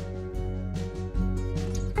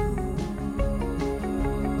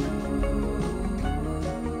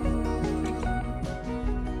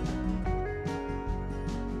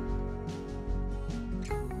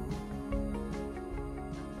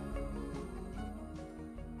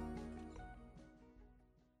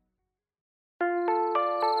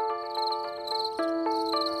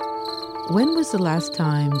 When was the last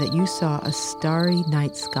time that you saw a starry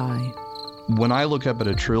night sky? When I look up at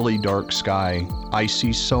a truly dark sky, I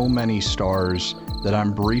see so many stars that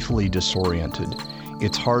I'm briefly disoriented.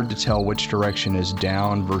 It's hard to tell which direction is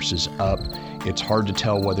down versus up. It's hard to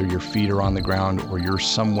tell whether your feet are on the ground or you're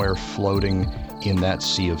somewhere floating in that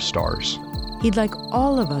sea of stars. He'd like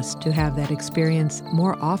all of us to have that experience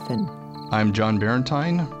more often. I'm John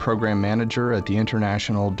Barentine, Program Manager at the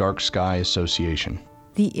International Dark Sky Association.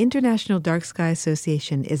 The International Dark Sky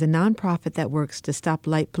Association is a nonprofit that works to stop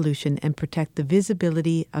light pollution and protect the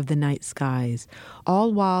visibility of the night skies,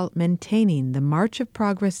 all while maintaining the march of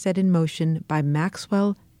progress set in motion by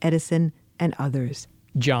Maxwell, Edison, and others.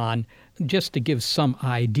 John, just to give some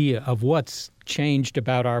idea of what's changed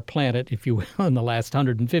about our planet, if you will, in the last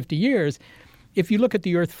 150 years, if you look at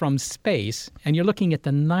the Earth from space and you're looking at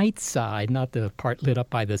the night side, not the part lit up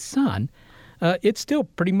by the sun, it's still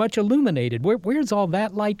pretty much illuminated. Where's all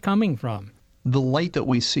that light coming from? The light that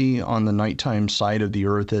we see on the nighttime side of the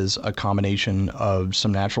Earth is a combination of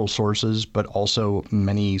some natural sources, but also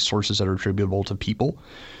many sources that are attributable to people.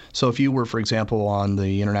 So if you were, for example, on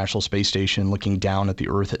the International Space Station looking down at the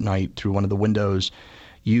Earth at night through one of the windows,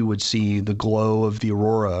 you would see the glow of the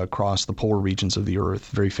aurora across the polar regions of the Earth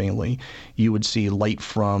very faintly. You would see light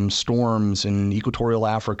from storms in equatorial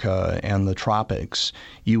Africa and the tropics.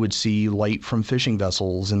 You would see light from fishing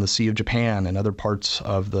vessels in the Sea of Japan and other parts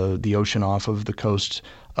of the ocean off of the coast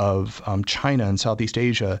of China and Southeast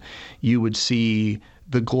Asia. You would see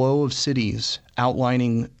the glow of cities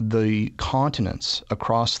outlining the continents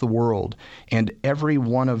across the world. And every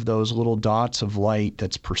one of those little dots of light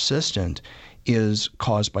that's persistent is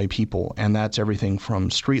caused by people, and that's everything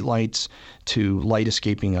from streetlights to light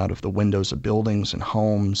escaping out of the windows of buildings and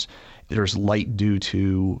homes. There's light due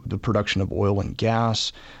to the production of oil and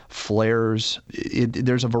gas, flares.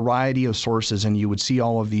 There's a variety of sources, and you would see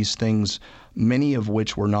all of these things, many of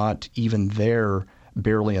which were not even there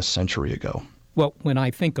barely a century ago. Well, when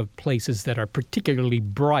I think of places that are particularly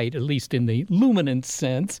bright, at least in the luminance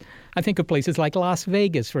sense, I think of places like Las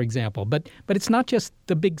Vegas, for example. But it's not just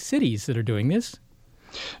the big cities that are doing this.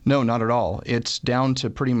 No, not at all. It's down to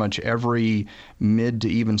pretty much every mid to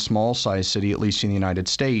even small-sized city, at least in the United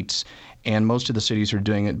States. And most of the cities are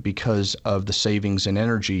doing it because of the savings in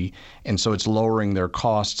energy. And so it's lowering their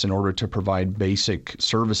costs in order to provide basic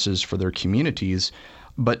services for their communities.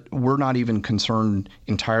 But we're not even concerned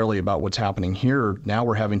entirely about what's happening here. Now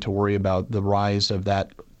we're having to worry about the rise of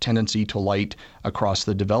that tendency to light across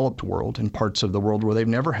the developed world in parts of the world where they've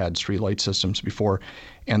never had streetlight systems before.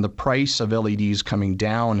 And the price of LEDs coming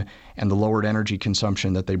down and the lowered energy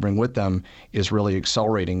consumption that they bring with them is really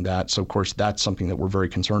accelerating that. So, of course, that's something that we're very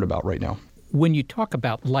concerned about right now. When you talk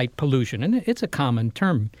about light pollution, and it's a common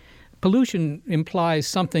term, pollution implies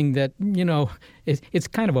something that, it's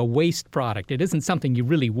kind of a waste product. It isn't something you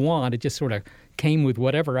really want. It just sort of came with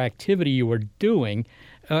whatever activity you were doing.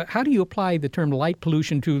 How do you apply the term light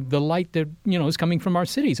pollution to the light that, is coming from our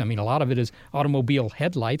cities? I mean, a lot of it is automobile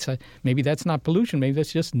headlights. Maybe that's not pollution. Maybe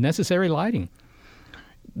that's just necessary lighting.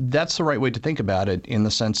 That's the right way to think about it, in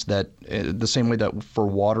the sense that the same way that for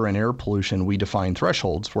water and air pollution, we define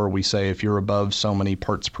thresholds where we say if you're above so many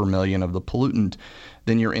parts per million of the pollutant,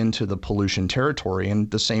 then you're into the pollution territory. And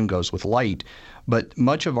the same goes with light. But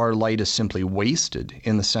much of our light is simply wasted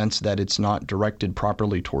in the sense that it's not directed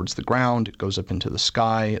properly towards the ground. It goes up into the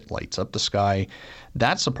sky. It lights up the sky.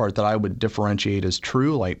 That's the part that I would differentiate as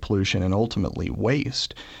true light pollution and ultimately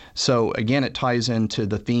waste. So again, it ties into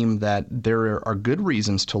the theme that there are good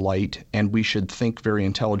reasons to light, and we should think very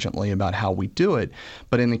intelligently about how we do it.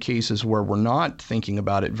 But in the cases where we're not thinking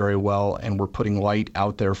about it very well and we're putting light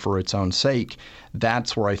out there for its own sake,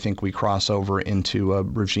 that's where I think we cross over into a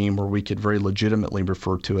regime where we could very legitimately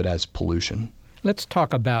refer to it as pollution. Let's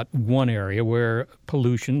talk about one area where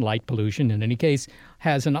pollution, light pollution in any case,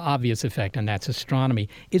 has an obvious effect, and that's astronomy.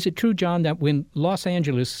 Is it true, John, that when Los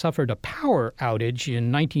Angeles suffered a power outage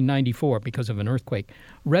in 1994 because of an earthquake,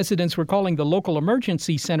 residents were calling the local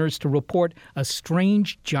emergency centers to report a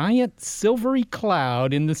strange, giant, silvery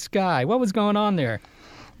cloud in the sky? What was going on there?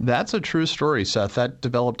 That's a true story, Seth. That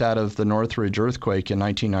developed out of the Northridge earthquake in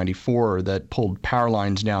 1994 that pulled power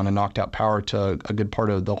lines down and knocked out power to a good part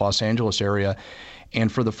of the Los Angeles area. And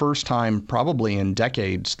for the first time, probably in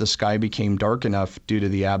decades, the sky became dark enough due to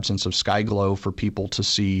the absence of sky glow for people to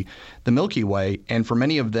see the Milky Way. And for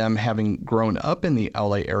many of them, having grown up in the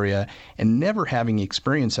LA area and never having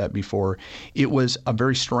experienced that before, it was a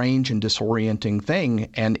very strange and disorienting thing.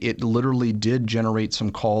 And it literally did generate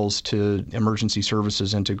some calls to emergency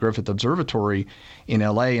services and to Griffith Observatory in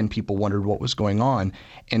LA, and people wondered what was going on.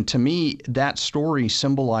 And to me, that story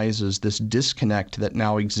symbolizes this disconnect that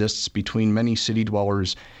now exists between many city dwellers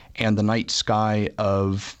and the night sky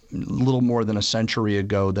of little more than a century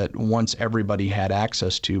ago that once everybody had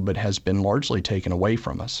access to, but has been largely taken away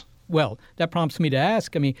from us. Well, that prompts me to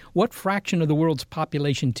ask, what fraction of the world's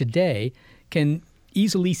population today can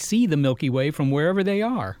easily see the Milky Way from wherever they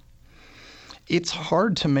are? It's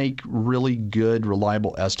hard to make really good,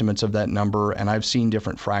 reliable estimates of that number, and I've seen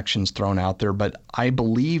different fractions thrown out there, but I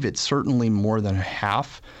believe it's certainly more than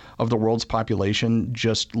half of the world's population,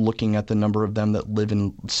 just looking at the number of them that live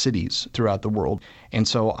in cities throughout the world. And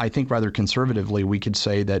so I think rather conservatively, we could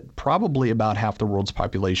say that probably about half the world's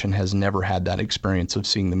population has never had that experience of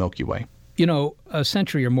seeing the Milky Way. A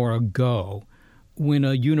century or more ago, when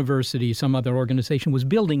a university, some other organization was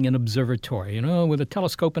building an observatory, with a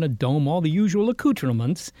telescope and a dome, all the usual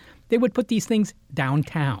accoutrements, they would put these things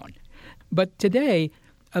downtown. But today,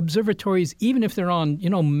 observatories, even if they're on,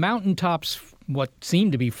 mountaintops, what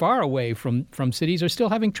seem to be far away from cities, are still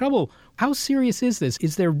having trouble How serious is this?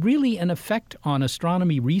 Is there really an effect on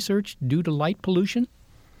astronomy research due to light pollution?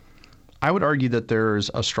 I would argue that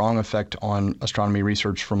there's a strong effect on astronomy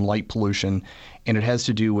research from light pollution, and it has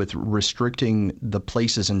to do with restricting the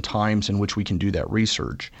places and times in which we can do that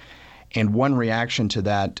research. And one reaction to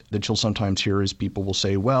that you'll sometimes hear is people will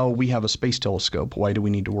say, well, we have a space telescope. Why do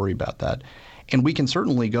we need to worry about that? And we can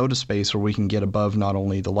certainly go to space where we can get above not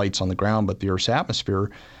only the lights on the ground, but the Earth's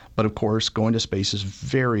atmosphere. But of course, going to space is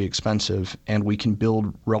very expensive, and we can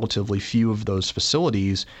build relatively few of those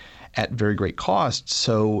facilities at very great cost.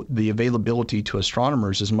 So the availability to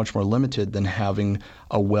astronomers is much more limited than having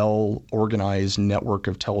a well-organized network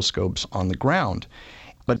of telescopes on the ground.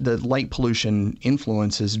 But the light pollution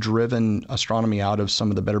influence has driven astronomy out of some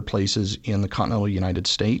of the better places in the continental United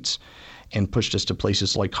States and pushed us to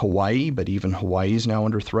places like Hawaii, but even Hawaii is now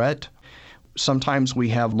under threat. Sometimes we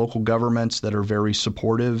have local governments that are very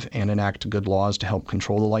supportive and enact good laws to help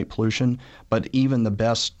control the light pollution, but even the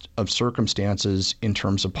best of circumstances in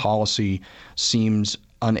terms of policy seems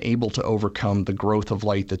unable to overcome the growth of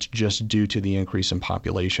light that's just due to the increase in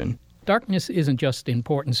population. Darkness isn't just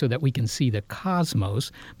important so that we can see the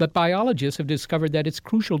cosmos, but biologists have discovered that it's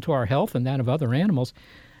crucial to our health and that of other animals.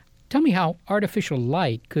 Tell me how artificial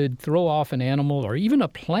light could throw off an animal or even a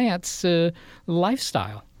plant's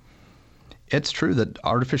lifestyle. It's true that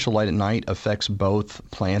artificial light at night affects both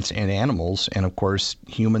plants and animals, and of course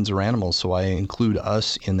humans are animals, so I include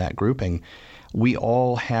us in that grouping. We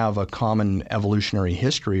all have a common evolutionary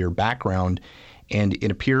history or background, and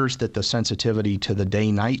it appears that the sensitivity to the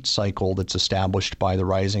day-night cycle that's established by the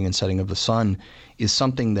rising and setting of the sun is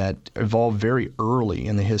something that evolved very early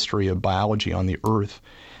in the history of biology on the Earth.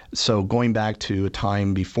 So going back to a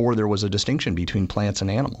time before there was a distinction between plants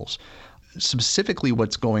and animals. Specifically,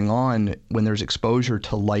 what's going on when there's exposure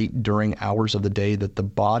to light during hours of the day that the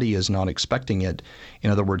body is not expecting it, in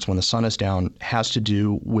other words, when the sun is down, has to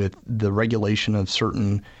do with the regulation of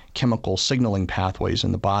certain chemical signaling pathways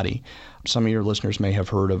in the body. Some of your listeners may have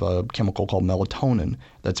heard of a chemical called melatonin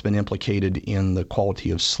that's been implicated in the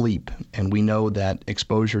quality of sleep. And we know that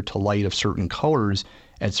exposure to light of certain colors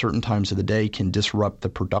at certain times of the day can disrupt the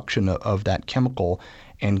production of that chemical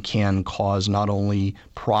and can cause not only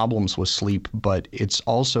problems with sleep, but it's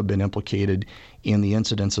also been implicated in the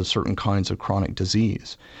incidence of certain kinds of chronic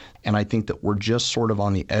disease. And I think that we're just sort of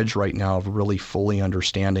on the edge right now of really fully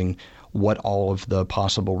understanding what all of the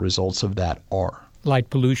possible results of that are.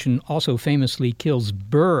 Light pollution also famously kills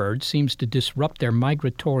birds, seems to disrupt their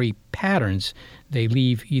migratory patterns. They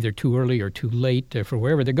leave either too early or too late for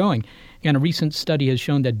wherever they're going. And a recent study has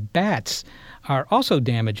shown that bats are also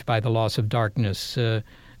damaged by the loss of darkness.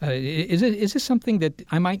 Is this something that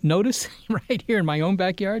I might notice right here in my own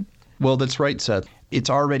backyard? Well, that's right, Seth. It's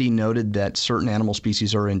already noted that certain animal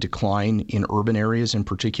species are in decline in urban areas in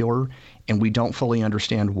particular, and we don't fully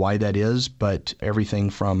understand why that is, but everything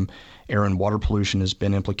from air and water pollution has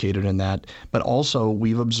been implicated in that. But also,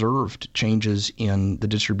 we've observed changes in the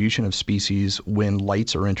distribution of species when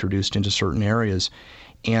lights are introduced into certain areas.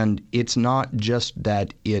 And it's not just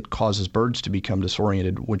that it causes birds to become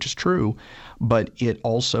disoriented, which is true, but it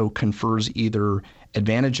also confers either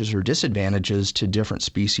advantages or disadvantages to different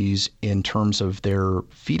species in terms of their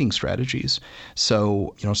feeding strategies.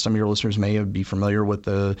 So, some of your listeners may be familiar with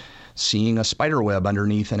seeing a spider web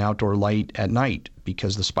underneath an outdoor light at night,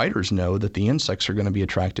 because the spiders know that the insects are going to be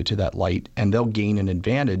attracted to that light, and they'll gain an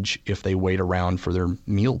advantage if they wait around for their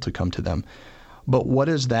meal to come to them. But what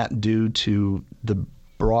does that do to the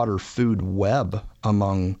broader food web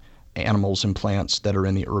among animals and plants that are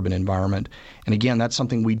in the urban environment? And again, that's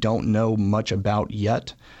something we don't know much about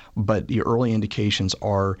yet, but the early indications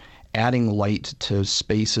are adding light to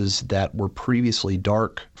spaces that were previously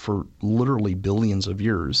dark for literally billions of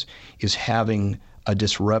years is having a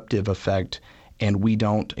disruptive effect, and we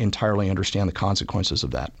don't entirely understand the consequences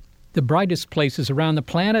of that. The brightest places around the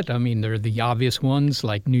planet, there are the obvious ones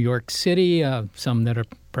like New York City, some that are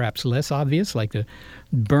perhaps less obvious, like the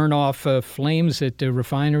burn-off flames at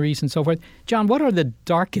refineries and so forth. John, what are the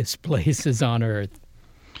darkest places on Earth?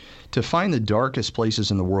 To find the darkest places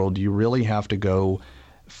in the world, you really have to go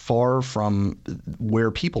far from where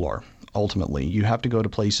people are, ultimately. You have to go to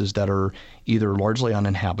places that are either largely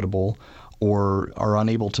uninhabitable or are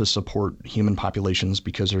unable to support human populations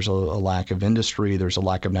because there's a lack of industry, there's a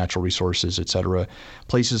lack of natural resources, et cetera.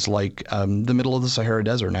 Places like the middle of the Sahara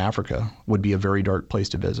Desert in Africa would be a very dark place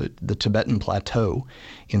to visit. The Tibetan Plateau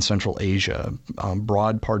in Central Asia,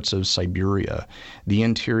 broad parts of Siberia, the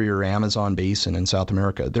interior Amazon basin in South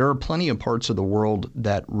America. There are plenty of parts of the world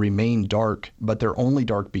that remain dark, but they're only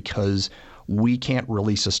dark because we can't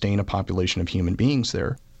really sustain a population of human beings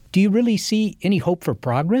there. Do you really see any hope for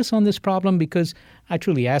progress on this problem? Because I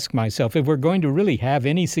truly ask myself if we're going to really have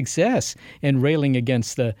any success in railing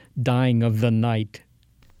against the dying of the night.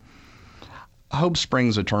 Hope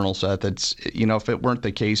springs eternal, Seth. It's, if it weren't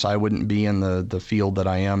the case, I wouldn't be in the field that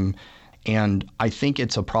I am. And I think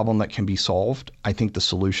it's a problem that can be solved. I think the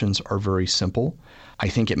solutions are very simple. I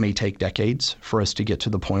think it may take decades for us to get to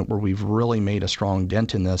the point where we've really made a strong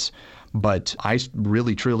dent in this. But I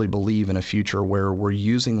really, truly believe in a future where we're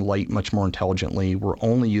using light much more intelligently. We're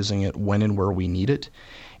only using it when and where we need it.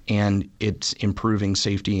 And it's improving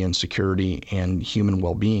safety and security and human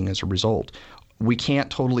well-being as a result. We can't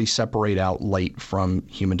totally separate out light from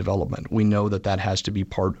human development. We know that has to be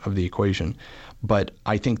part of the equation. But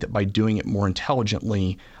I think that by doing it more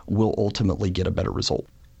intelligently, we'll ultimately get a better result.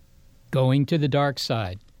 Going to the dark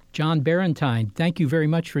side. John Barentine, thank you very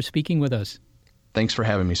much for speaking with us. Thanks for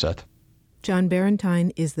having me, Seth. John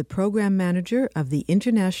Barentine is the program manager of the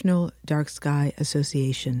International Dark Sky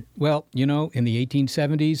Association. Well, in the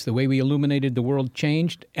 1870s, the way we illuminated the world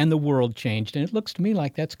changed, and the world changed. And it looks to me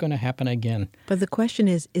like that's going to happen again. But the question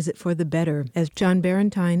is it for the better? As John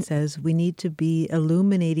Barentine says, we need to be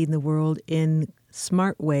illuminating the world in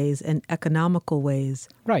smart ways and economical ways.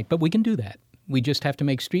 Right, but we can do that. We just have to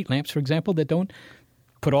make street lamps, for example, that don't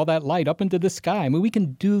put all that light up into the sky. I mean, we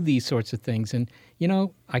can do these sorts of things. And,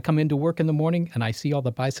 I come into work in the morning and I see all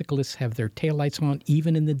the bicyclists have their taillights on,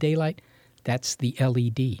 even in the daylight. That's the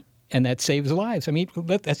LED. And that saves lives. I mean,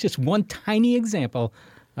 that's just one tiny example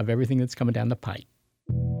of everything that's coming down the pipe.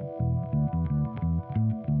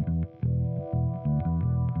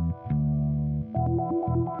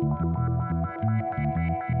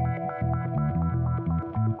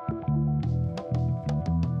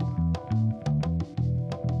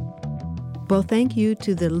 Well, thank you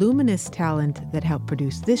to the luminous talent that helped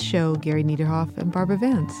produce this show, Gary Niederhoff and Barbara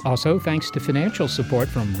Vance. Also, thanks to financial support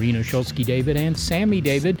from Rena Shulsky-David and Sammy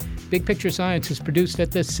David, Big Picture Science is produced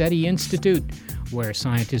at the SETI Institute, where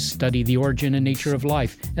scientists study the origin and nature of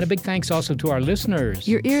life. And a big thanks also to our listeners.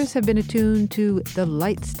 Your ears have been attuned to the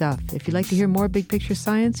light stuff. If you'd like to hear more Big Picture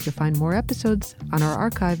Science, you'll find more episodes on our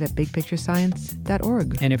archive at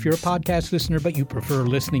bigpicturescience.org. And if you're a podcast listener but you prefer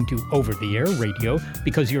listening to over-the-air radio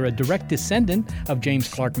because you're a direct descendant of James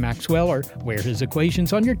Clerk Maxwell or wear his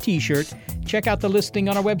equations on your T-shirt, check out the listing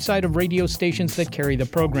on our website of radio stations that carry the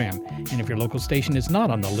program. And if your local station is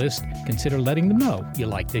not on the list, consider letting them know you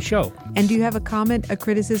like the show. And do you have a comment, a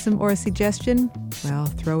criticism, or a suggestion? Well,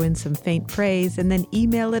 throw in some faint praise and then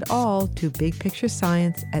email it all to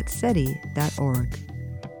bigpicturescience@seti.org.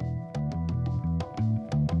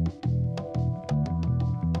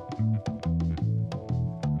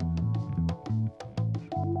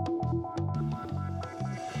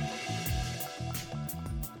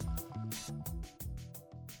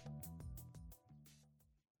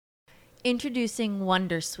 Introducing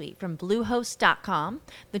Wondersuite from Bluehost.com,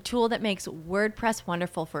 the tool that makes WordPress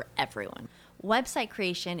wonderful for everyone. Website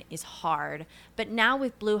creation is hard, but now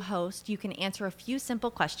with Bluehost, you can answer a few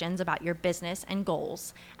simple questions about your business and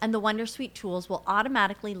goals, and the Wondersuite tools will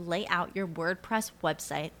automatically lay out your WordPress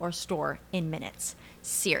website or store in minutes.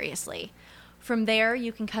 Seriously. From there,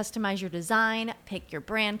 you can customize your design, pick your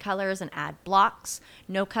brand colors, and add blocks.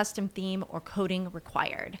 No custom theme or coding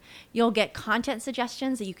required. You'll get content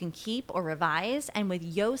suggestions that you can keep or revise, and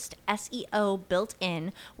with Yoast SEO built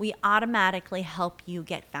in, we automatically help you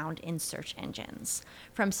get found in search engines.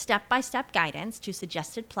 From step-by-step guidance to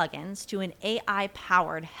suggested plugins to an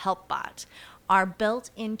AI-powered help bot, our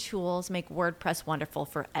built-in tools make WordPress wonderful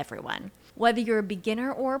for everyone. Whether you're a beginner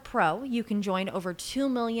or a pro, you can join over 2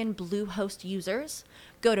 million Bluehost users.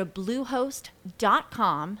 Go to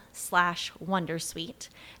bluehost.com/wondersuite.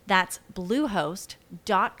 That's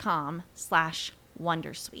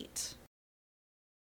bluehost.com/wondersuite.